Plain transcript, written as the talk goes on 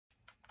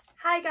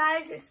Hi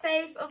guys, it's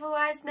Faith,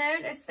 otherwise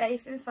known as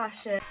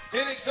Faithinfashion. And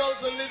it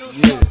goes a little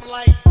something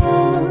like...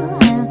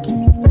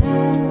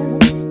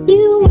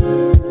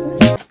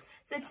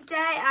 So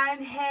today I'm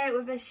here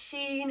with a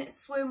Shein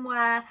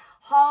Swimwear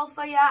haul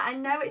for you. I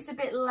know it's a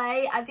bit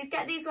late. I did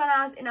get these when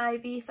I was in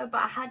Ibiza,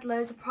 but I had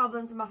loads of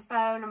problems with my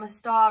phone and my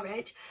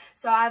storage.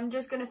 So I'm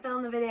just going to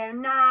film the video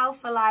now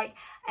for like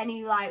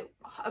any like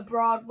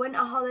abroad winter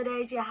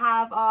holidays you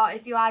have, or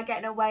if you are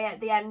getting away at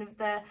the end of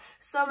the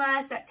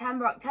summer,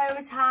 September,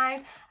 October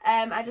time.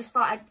 I just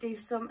thought I'd do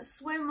some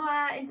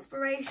swimwear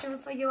inspiration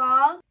for you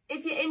all.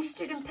 If you're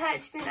interested in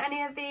purchasing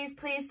any of these,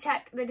 please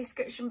check the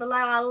description below.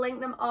 I'll link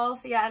them all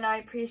for you, and I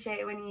appreciate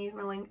it when you use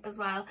my link as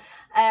well.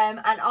 And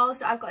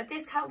also I've got a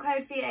discount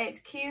code for you. It's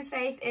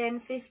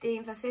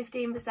QFaithin15 for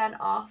 15%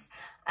 off.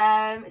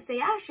 So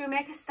yeah, should we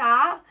make a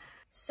start?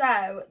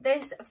 So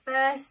this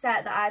first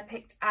set that I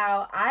picked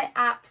out, I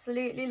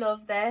absolutely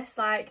love this.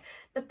 Like,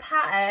 the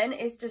pattern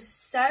is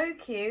just so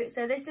cute.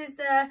 So this is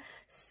the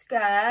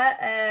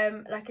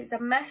skirt, like it's a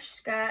mesh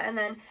skirt, and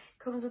then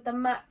comes with the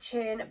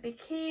matching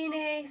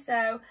bikini.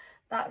 So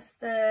that's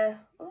the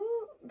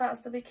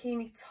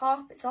bikini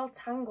top. It's all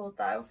tangled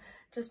though,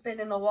 just been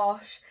in the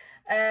wash.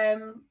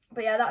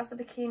 But yeah, that's the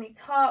bikini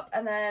top,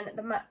 and then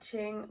the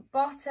matching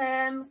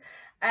bottoms.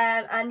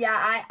 And yeah,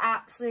 I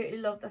absolutely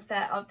love the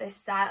fit of this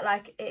set.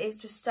 Like, it is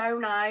just so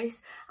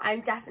nice. I'm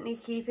definitely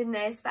keeping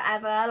this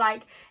forever.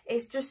 Like,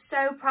 it's just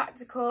so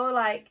practical.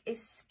 Like,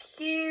 it's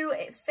cute,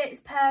 it fits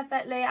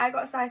perfectly. I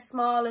got a size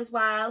small as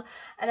well.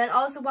 And then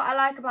also what I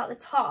like about the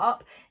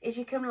top is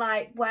you can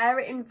like wear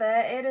it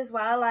inverted as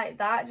well, like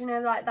that. Do you know,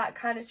 like that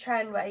kind of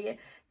trend where you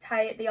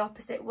tie it the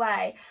opposite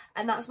way?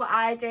 And that's what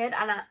I did,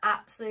 and I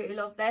absolutely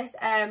love this.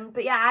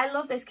 But yeah, I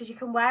love this because you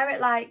can wear it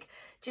like,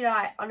 do you know,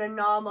 like on a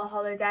normal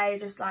holiday,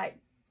 just like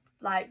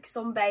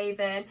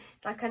sunbathing.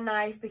 It's like a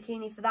nice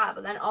bikini for that,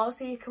 but then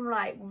also you can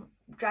like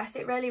dress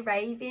it really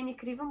ravey, and you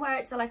could even wear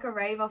it to like a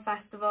rave or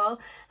festival.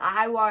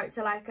 I wore it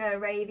to like a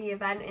ravey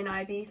event in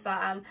Ibiza,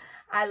 and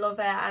I love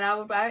it, and I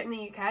would wear it in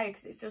the UK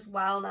because it's just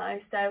well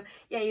nice. So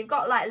yeah, you've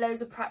got like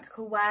loads of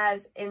practical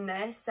wears in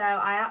this, so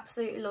I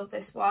absolutely love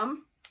this one.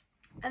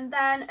 And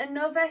then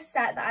another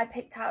set that I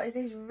picked out is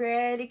this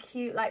really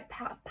cute like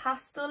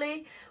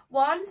pastel-y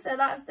one. So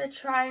that's the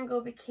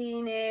triangle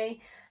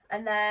bikini,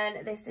 and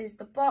then this is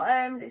the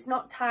bottoms. It's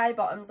not tie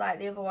bottoms like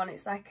the other one,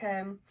 it's like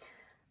them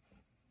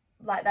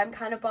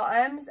kind of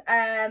bottoms.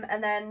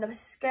 And then the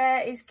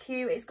skirt is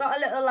cute. It's got a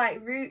little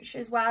like ruche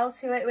as well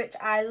to it, which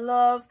I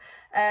love.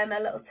 A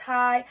little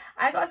tie.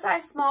 I got a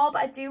size small,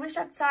 but I do wish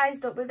I'd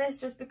sized up with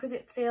this just because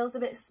it feels a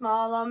bit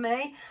small on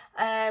me.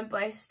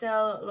 But it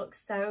still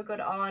looks so good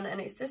on, and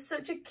it's just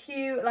such a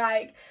cute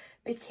like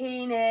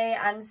bikini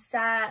and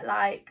set.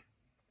 Like,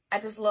 I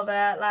just love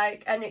it.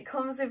 Like, and it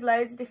comes with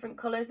loads of different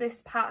colours,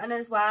 this pattern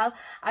as well.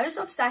 I'm just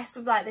obsessed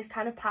with like this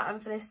kind of pattern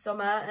for this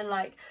summer and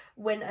like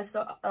winter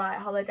like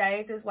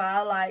holidays as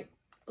well. Like,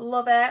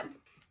 love it.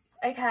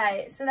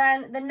 Okay, so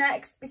then the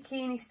next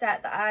bikini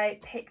set that I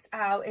picked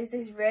out is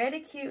this really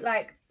cute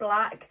like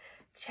black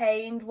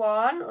chained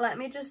one. Let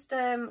me just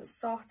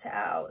sort it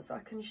out so I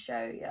can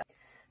show you.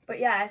 But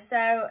yeah,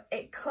 so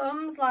it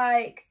comes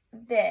like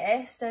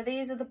this. So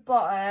these are the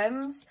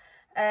bottoms.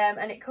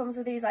 And it comes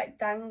with these like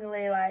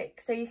dangly,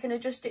 like, so you can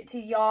adjust it to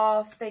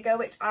your figure,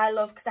 which I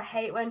love because I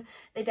hate when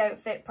they don't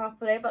fit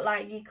properly, but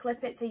like you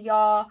clip it to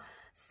your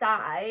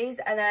size,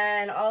 and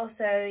then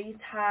also you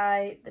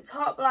tie the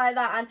top like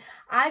that. And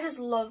I just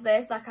love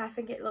this. Like, I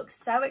think it looks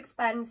so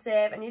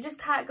expensive, and you just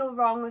can't go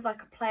wrong with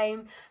like a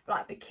plain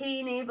black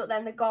bikini, but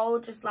then the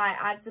gold just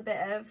like adds a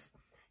bit of,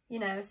 you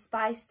know,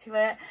 spice to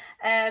it.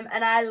 And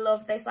I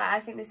love this. Like,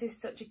 I think this is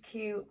such a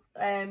cute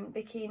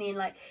bikini, and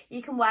like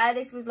you can wear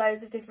this with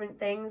loads of different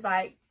things,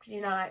 like, you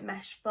know, like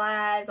mesh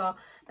flares or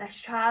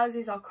mesh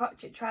trousers or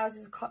crotchet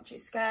trousers or crotchet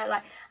skirt,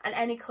 like, and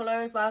any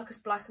colour as well, because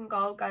black and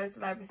gold goes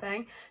with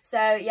everything.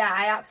 So yeah,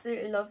 I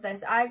absolutely love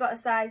this. I got a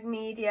size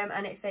medium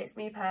and it fits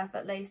me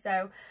perfectly.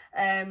 So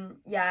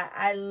yeah,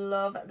 I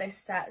love this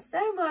set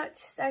so much.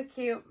 So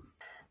cute.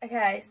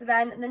 Okay, so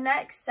then the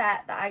next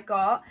set that I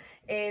got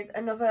is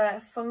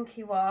another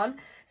funky one.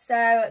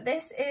 So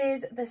this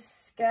is the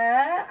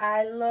skirt.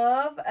 I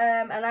love,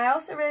 and I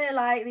also really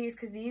like these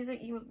because these are,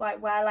 you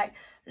like wear like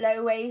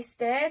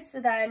low-waisted.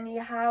 So then you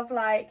have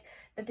like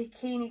the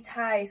bikini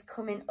ties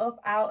coming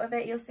up out of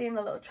it. You'll see in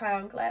the little try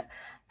on clip.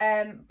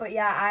 But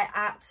yeah, I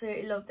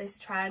absolutely love this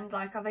trend.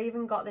 Like, I've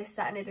even got this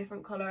set in a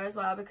different colour as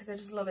well because I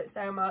just love it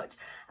so much.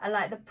 And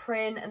like the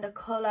print and the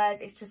colours,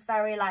 it's just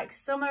very like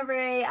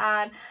summery,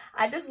 and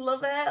I just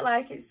love it.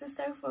 Like, it's just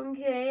so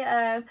funky.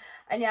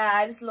 And yeah,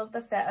 I just love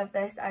the fit of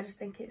this. I just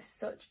think it's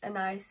such a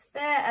nice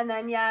fit. And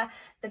then yeah,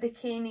 the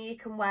bikini you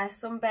can wear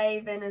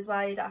sunbathing as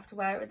well. You don't have to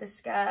wear it with the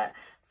skirt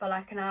for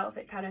like an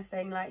outfit kind of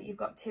thing, like you've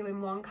got 2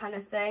 in 1 kind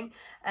of thing.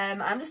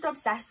 I'm just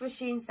obsessed with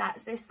Shein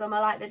sets this summer.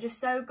 Like, they're just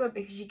so good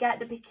because you get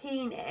the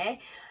bikini,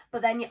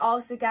 but then you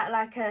also get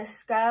like a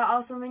skirt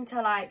or something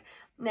to like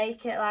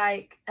make it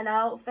like an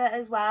outfit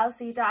as well,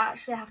 so you don't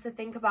actually have to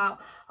think about,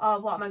 oh,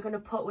 what am I going to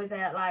put with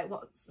it, like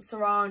what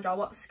sarong or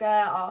what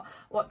skirt or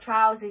what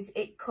trousers.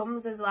 It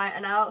comes as like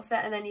an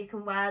outfit, and then you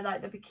can wear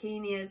like the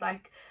bikini as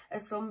like a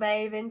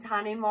sunbathing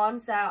tanning one.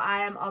 So I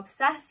am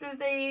obsessed with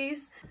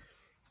these.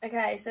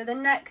 Okay, so the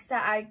next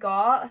set I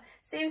got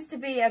seems to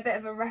be a bit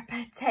of a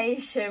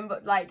repetition,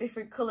 but like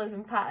different colours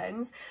and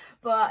patterns,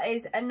 but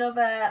is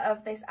another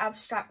of this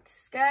abstract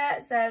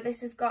skirt. So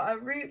this has got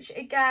a ruche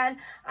again.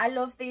 I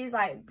love these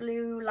like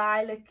blue,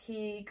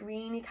 lilac-y,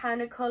 greeny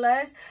kind of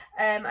colours.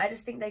 I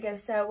just think they go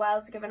so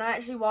well together, and I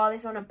actually wore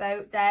this on a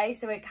boat day,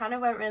 so it kind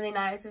of went really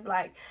nice with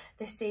like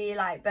the sea,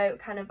 like boat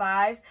kind of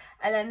vibes.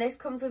 And then this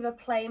comes with a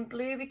plain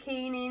blue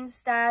bikini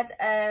instead,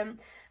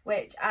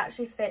 which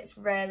actually fits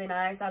really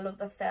nice. I love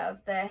the fit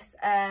of this.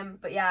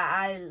 But yeah,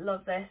 I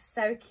love this,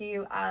 so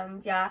cute,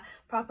 and yeah,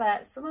 proper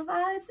summer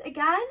vibes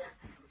again.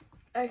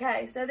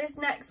 Okay, so this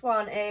next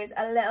one is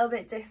a little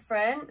bit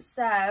different.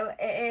 So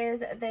it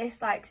is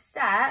this like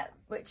set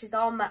which is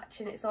all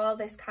matching. It's all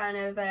this kind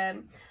of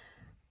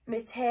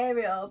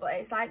material, but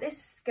it's like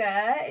this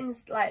skirt in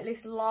like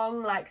this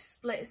long like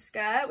split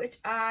skirt, which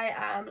I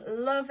am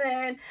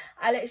loving.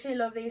 I literally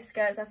love these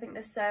skirts. I think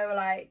they're so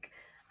like,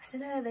 I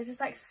don't know, they're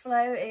just like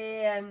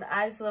floaty, and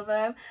I just love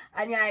them.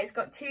 And yeah, it's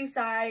got 2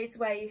 sides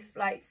where you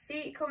like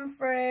feet come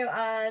through,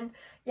 and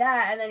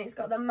yeah, and then it's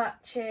got the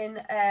matching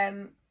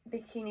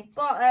bikini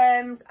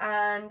bottoms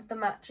and the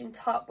matching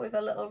top with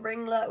a little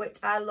ringlet, which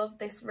I love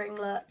this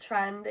ringlet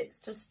trend. It's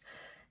just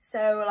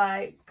so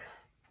like,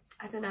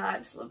 I don't know, I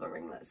just love a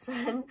ringlet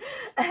trend.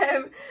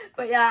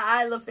 But yeah,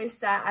 I love this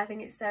set. I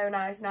think it's so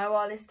nice, and I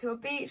wore this to a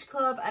beach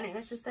club, and it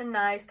was just a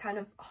nice kind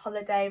of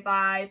holiday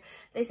vibe.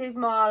 This is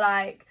more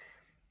like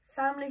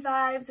family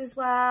vibes as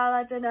well.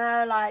 I don't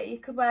know, like you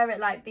could wear it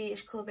like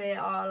beach clubby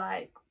or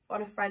like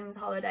on a friend's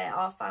holiday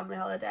or family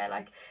holiday.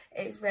 Like,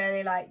 it's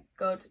really like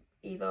good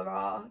either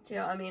or, do you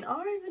know what I mean,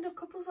 or even a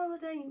couple's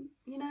holiday,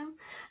 you know.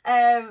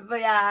 But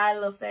yeah, I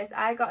love this.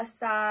 I got a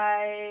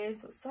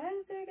size, what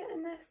size do I get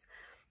in this?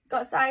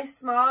 Got a size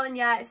small, and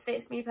yeah, it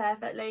fits me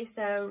perfectly,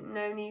 so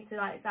no need to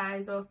like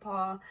size up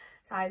or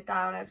size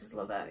down. I just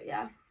love it,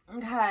 yeah.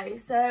 Okay,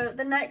 so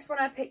the next one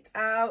I picked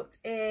out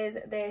is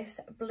this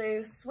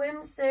blue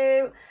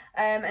swimsuit,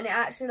 and it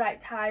actually like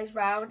ties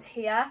round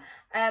here.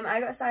 I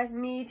got a size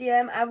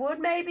medium. I would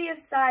maybe have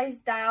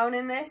sized down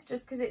in this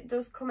just because it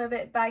does come a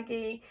bit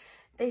baggy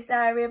this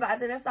area, but I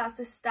don't know if that's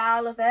the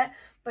style of it.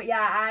 But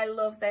yeah, I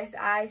love this.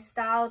 I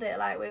styled it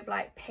like with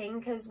like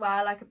pink as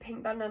well, like a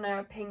pink bandana,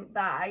 a pink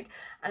bag,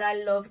 and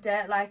I loved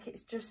it. Like,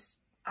 it's just,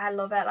 I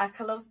love it.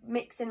 Like, I love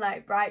mixing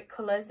like bright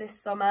colours this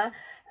summer.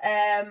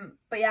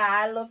 But yeah,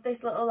 I love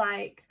this little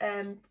like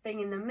thing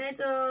in the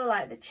middle,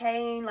 like the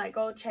chain, like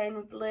gold chain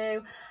with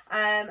blue.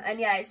 And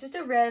yeah, it's just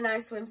a really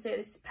nice swimsuit.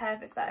 This is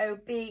perfect for O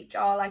Beach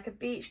or like a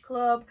beach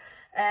club.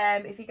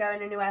 If you're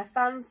going anywhere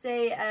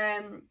fancy,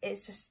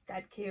 it's just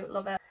dead cute,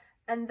 love it.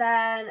 And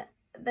then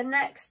the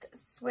next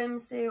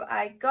swimsuit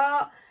I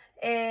got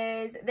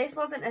is, this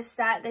wasn't a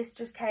set, this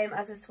just came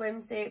as a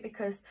swimsuit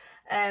because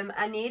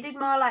I needed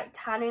more like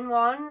tanning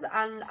ones,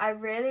 and I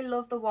really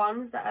love the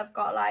ones that have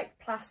got like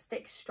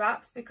plastic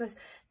straps because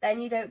then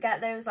you don't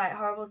get those like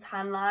horrible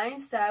tan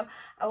lines. So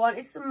I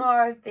wanted some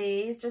more of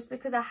these just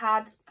because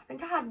I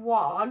think I had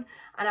one,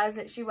 and I was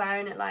literally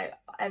wearing it like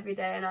every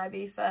day in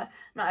IB for,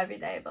 not every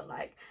day, but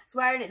like I was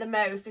wearing it the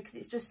most because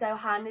it's just so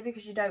handy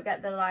because you don't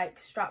get the like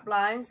strap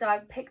line. So I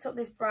picked up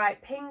this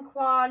bright pink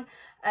one,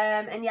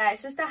 and yeah,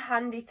 it's just a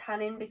handy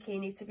tanning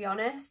bikini, to be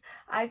honest.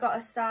 I got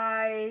a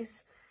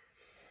size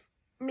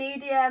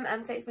medium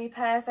and fits me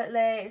perfectly.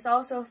 It's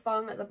also a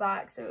thong at the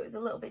back, so it was a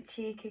little bit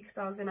cheeky because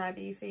I was in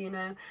IB for, you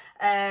know.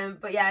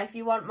 But yeah, if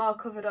you want more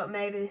covered up,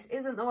 maybe this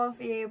isn't the one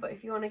for you, but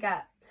if you want to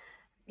get,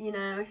 you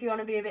know, if you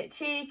want to be a bit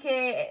cheeky,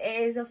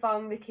 it is a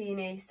thong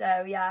bikini.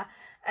 So yeah.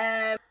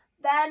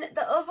 Then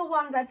the other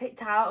ones I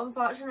picked out,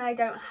 unfortunately I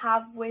don't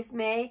have with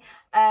me,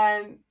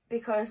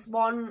 because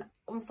one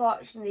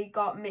unfortunately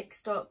got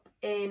mixed up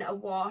in a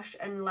wash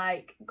and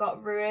like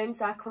got ruined,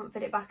 so I couldn't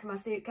fit it back in my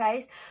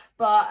suitcase.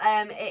 But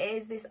it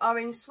is this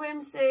orange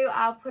swimsuit.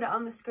 I'll put it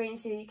on the screen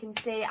so you can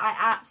see. I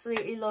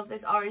absolutely love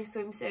this orange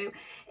swimsuit.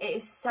 It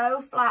is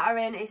so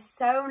flattering, it's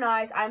so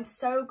nice. I'm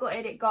so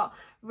gutted it got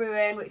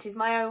ruined, which is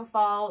my own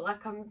fault.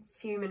 Like, I'm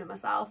fuming at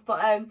myself,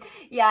 but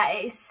yeah,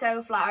 it is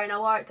so flattering. I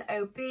wore it to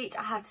O Beach.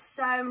 I had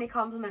so many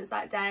compliments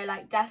that day.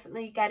 Like,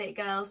 definitely get it,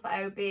 girls, for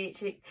O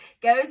Beach. It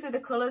goes with the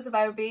colours of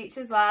O Beach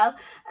as well.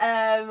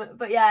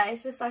 But yeah,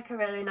 it's just like a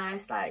really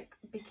nice like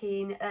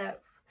bikini.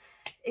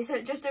 It's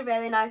just a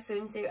really nice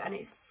swimsuit, and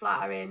it's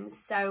flattering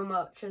so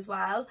much as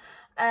well.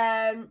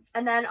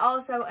 And then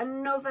also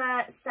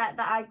another set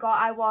that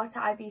I wore to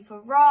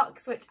Ibiza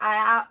Rocks, which I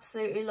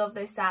absolutely love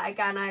this set.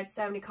 Again, I had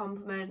so many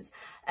compliments.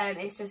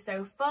 It's just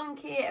so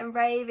funky and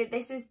ravey.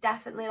 This is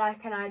definitely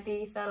like an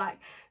Ibiza, like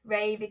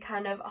ravey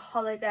kind of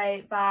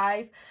holiday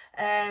vibe.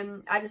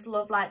 I just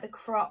love like the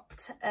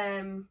cropped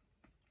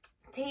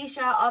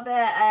t-shirt of it,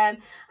 and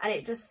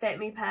it just fit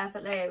me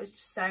perfectly. It was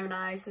just so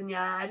nice, and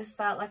yeah, I just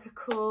felt like a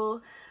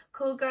cool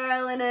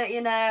girl in it,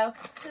 you know.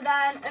 So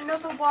then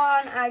another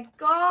one I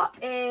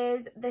got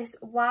is this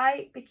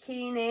white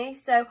bikini.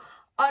 So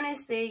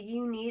honestly,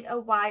 you need a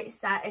white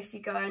set if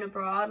you're going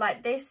abroad.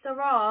 Like this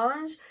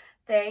orange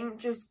thing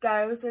just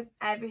goes with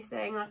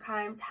everything. Like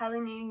I'm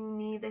telling you, you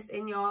need this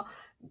in your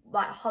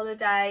like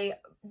holiday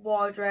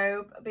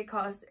wardrobe,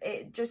 because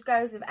it just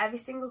goes with every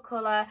single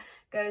colour,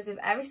 goes with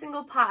every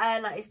single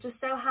pattern. Like it's just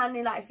so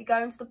handy, like if you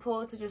go into the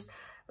pool, to just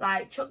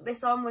like chuck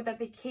this on with a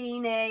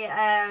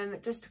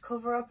bikini, just to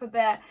cover up a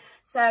bit.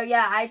 So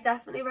yeah, I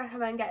definitely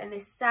recommend getting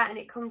this set, and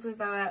it comes with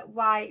a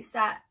white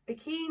set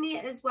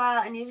bikini as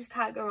well, and you just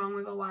can't go wrong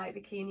with a white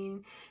bikini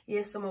in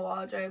your summer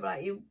wardrobe,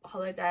 like your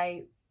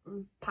holiday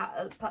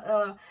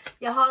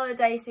your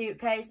holiday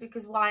suitcase,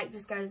 because white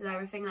just goes with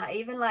everything. Like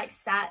even like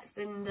sets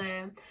and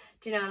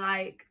do you know,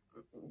 like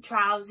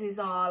trousers,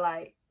 or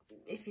like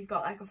if you've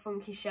got like a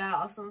funky shirt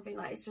or something,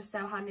 like it's just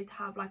so handy to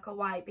have like a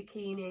white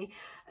bikini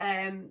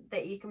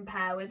that you can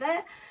pair with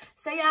it.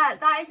 So yeah,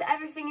 that is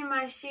everything in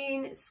my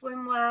Shein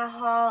swimwear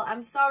haul.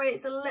 I'm sorry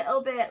it's a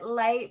little bit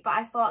late, but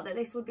I thought that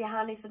this would be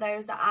handy for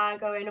those that are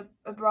going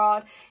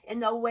abroad in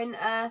the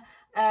winter,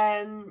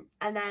 and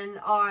then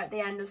or at the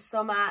end of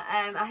summer.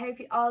 I hope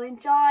you all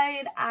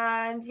enjoyed,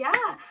 and yeah,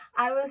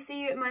 I will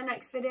see you in my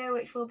next video,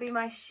 which will be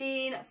my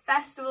Shein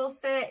festival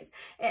fits.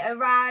 It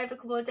arrived a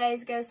couple of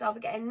days ago, so I'll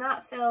be getting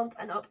that filmed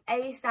and up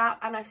ASAP,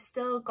 and I've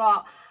still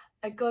got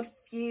a good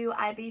few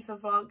Ibiza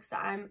vlogs that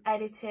I'm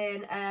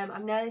editing.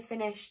 I'm nearly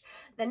finished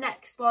the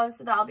next one,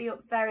 so that'll be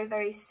up very,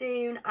 very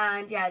soon.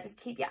 And yeah, just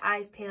keep your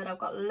eyes peeled. I've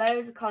got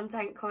loads of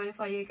content coming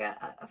for you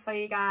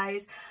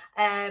guys.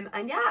 And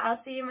yeah, I'll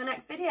see you in my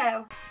next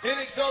video. And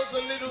it goes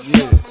a little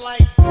something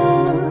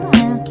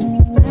like